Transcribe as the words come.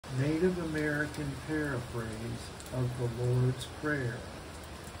Native American paraphrase of the Lord's Prayer.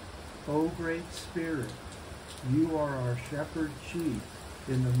 O Great Spirit, you are our shepherd chief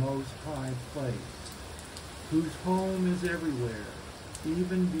in the Most High place, whose home is everywhere,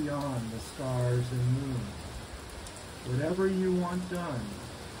 even beyond the stars and moon. Whatever you want done,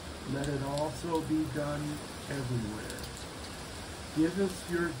 let it also be done everywhere. Give us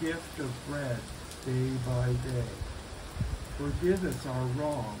your gift of bread day by day. Forgive us our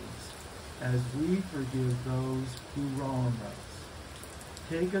wrongs, as we forgive those who wrong us.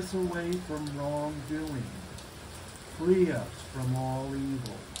 Take us away from wrongdoing. Free us from all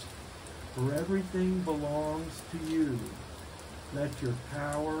evil. For everything belongs to you. Let your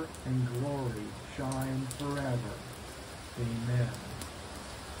power and glory shine forever. Amen.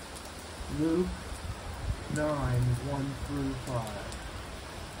 Luke 9:1-5.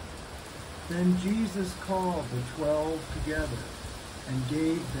 Then Jesus called the 12 together and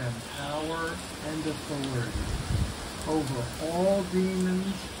gave them power and authority over all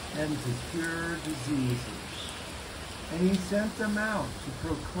demons and to cure diseases. And he sent them out to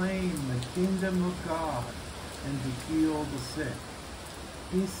proclaim the kingdom of God and to heal the sick.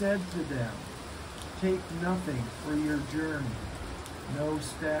 He said to them, take nothing for your journey, no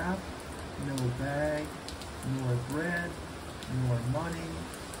staff, no bag, nor bread, nor money,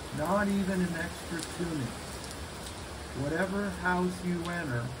 not even an extra tunic. Whatever house you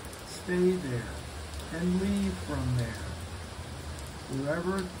enter, stay there, and leave from there.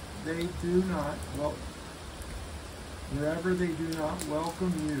 Wherever they do not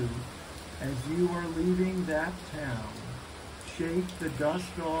welcome you, as you are leaving that town, shake the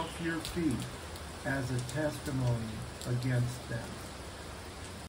dust off your feet as a testimony against them.